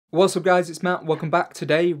What's up guys, it's Matt, welcome back.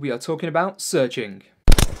 Today we are talking about Searching.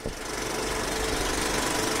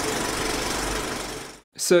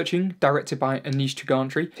 Searching, directed by Anish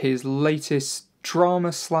Chugantri, his latest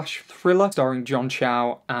drama/thriller starring John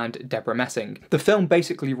Cho and Deborah Messing. The film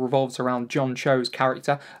basically revolves around John Cho's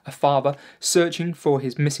character, a father, searching for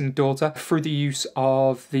his missing daughter through the use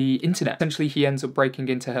of the internet. Essentially, he ends up breaking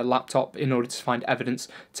into her laptop in order to find evidence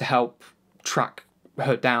to help track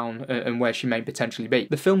her down and where she may potentially be.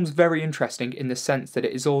 The film's very interesting in the sense that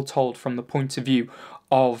it is all told from the point of view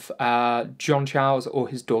of John Cho's or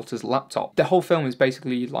his daughter's laptop. The whole film is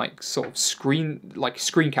basically like sort of screen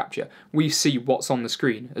capture. We see what's on the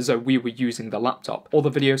screen as though we were using the laptop. All the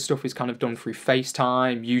video stuff is kind of done through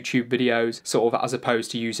FaceTime, YouTube videos, sort of as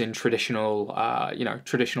opposed to using traditional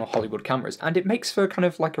Hollywood cameras. And it makes for kind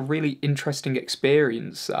of like a really interesting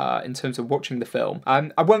experience in terms of watching the film.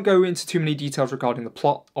 I won't go into too many details regarding the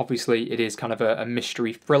plot. Obviously, it is kind of a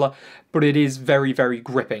mystery thriller, but it is very, very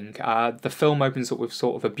gripping. The film opens up with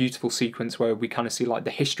sort of a beautiful sequence where we kind of see like the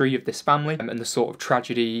history of this family and the sort of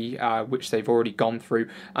tragedy which they've already gone through,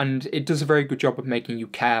 and it does a very good job of making you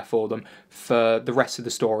care for them for the rest of the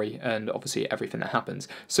story and obviously everything that happens.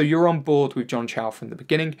 So you're on board with John Cho from the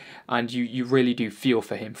beginning, and you really do feel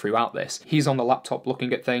for him throughout this. He's on the laptop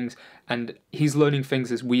looking at things, and he's learning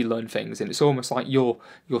things as we learn things, and it's almost like you're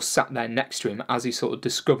sat there next to him as he sort of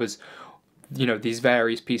discovers these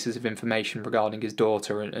various pieces of information regarding his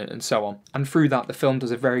daughter and so on. And through that, the film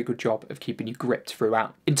does a very good job of keeping you gripped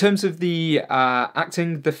throughout. In terms of the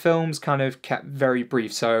acting, the film's kind of kept very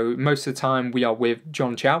brief. So most of the time we are with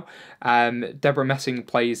John Cho. Deborah Messing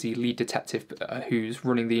plays the lead detective who's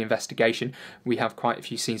running the investigation. We have quite a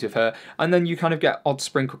few scenes with her. And then you kind of get odd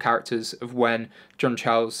sprinkle characters of when John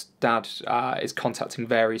Cho's dad is contacting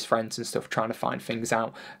various friends and stuff, trying to find things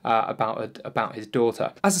out about his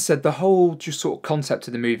daughter. As I said, the whole just sort of concept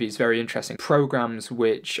of the movie is very interesting. Programs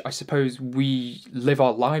which I suppose we live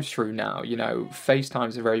our lives through now.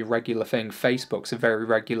 FaceTime's a very regular thing. Facebook's a very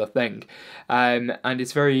regular thing. And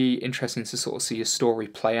it's very interesting to sort of see a story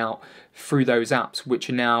play out through those apps, which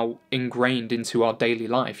are now ingrained into our daily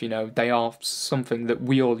life. They are something that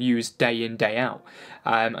we all use day in, day out.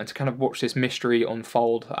 And to kind of watch this mystery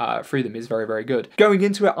unfold through them is very, very good. Going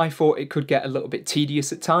into it, I thought it could get a little bit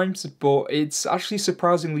tedious at times, but it's actually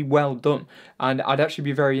surprisingly well done. And I'd actually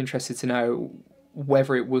be very interested to know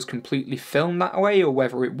whether it was completely filmed that way or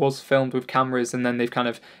whether it was filmed with cameras and then they've kind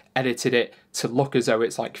of edited it to look as though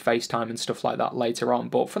it's like FaceTime and stuff like that later on.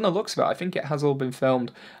 But from the looks of it, I think it has all been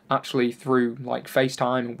filmed actually through like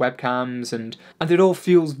FaceTime and webcams, and it all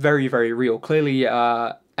feels very, very real. Clearly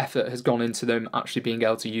effort has gone into them actually being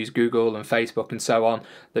able to use Google and Facebook and so on.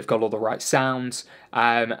 They've got all the right sounds,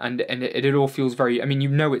 and it all feels very,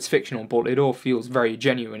 it's fictional, but it all feels very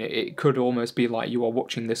genuine. It could almost be like you are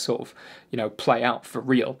watching this sort of, play out for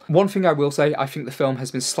real. One thing I will say, I think the film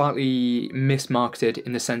has been slightly mismarketed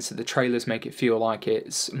in the sense that the trailers make it feel like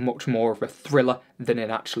it's much more of a thriller than it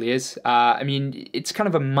actually is. It's kind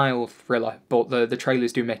of a mild thriller, but the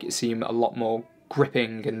trailers do make it seem a lot more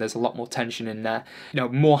gripping, and there's a lot more tension in there.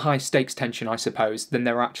 More high stakes tension, I suppose, than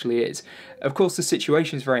there actually is. Of course, the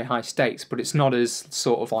situation is very high stakes, but it's not as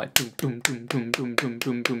sort of like boom, boom, boom, boom, boom, boom,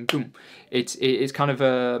 boom, boom, boom. It's kind of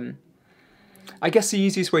a, I guess the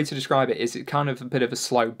easiest way to describe it is it's kind of a bit of a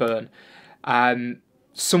slow burn.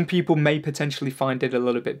 Some people may potentially find it a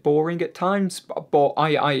little bit boring at times, but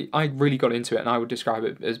I really got into it, and I would describe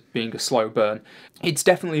it as being a slow burn. It's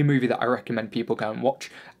definitely a movie that I recommend people go and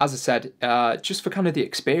watch. As I said, just for kind of the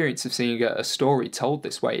experience of seeing a story told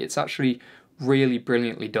this way, it's actually really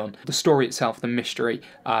brilliantly done. The story itself, the mystery,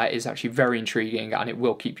 is actually very intriguing, and it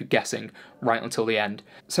will keep you guessing right until the end.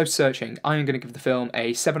 So Searching, I am going to give the film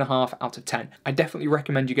a 7.5 out of 10. I definitely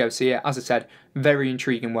recommend you go see it. As I said, very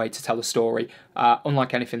intriguing way to tell a story,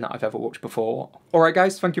 unlike anything that I've ever watched before. Alright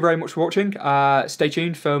guys, thank you very much for watching. Stay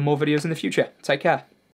tuned for more videos in the future. Take care.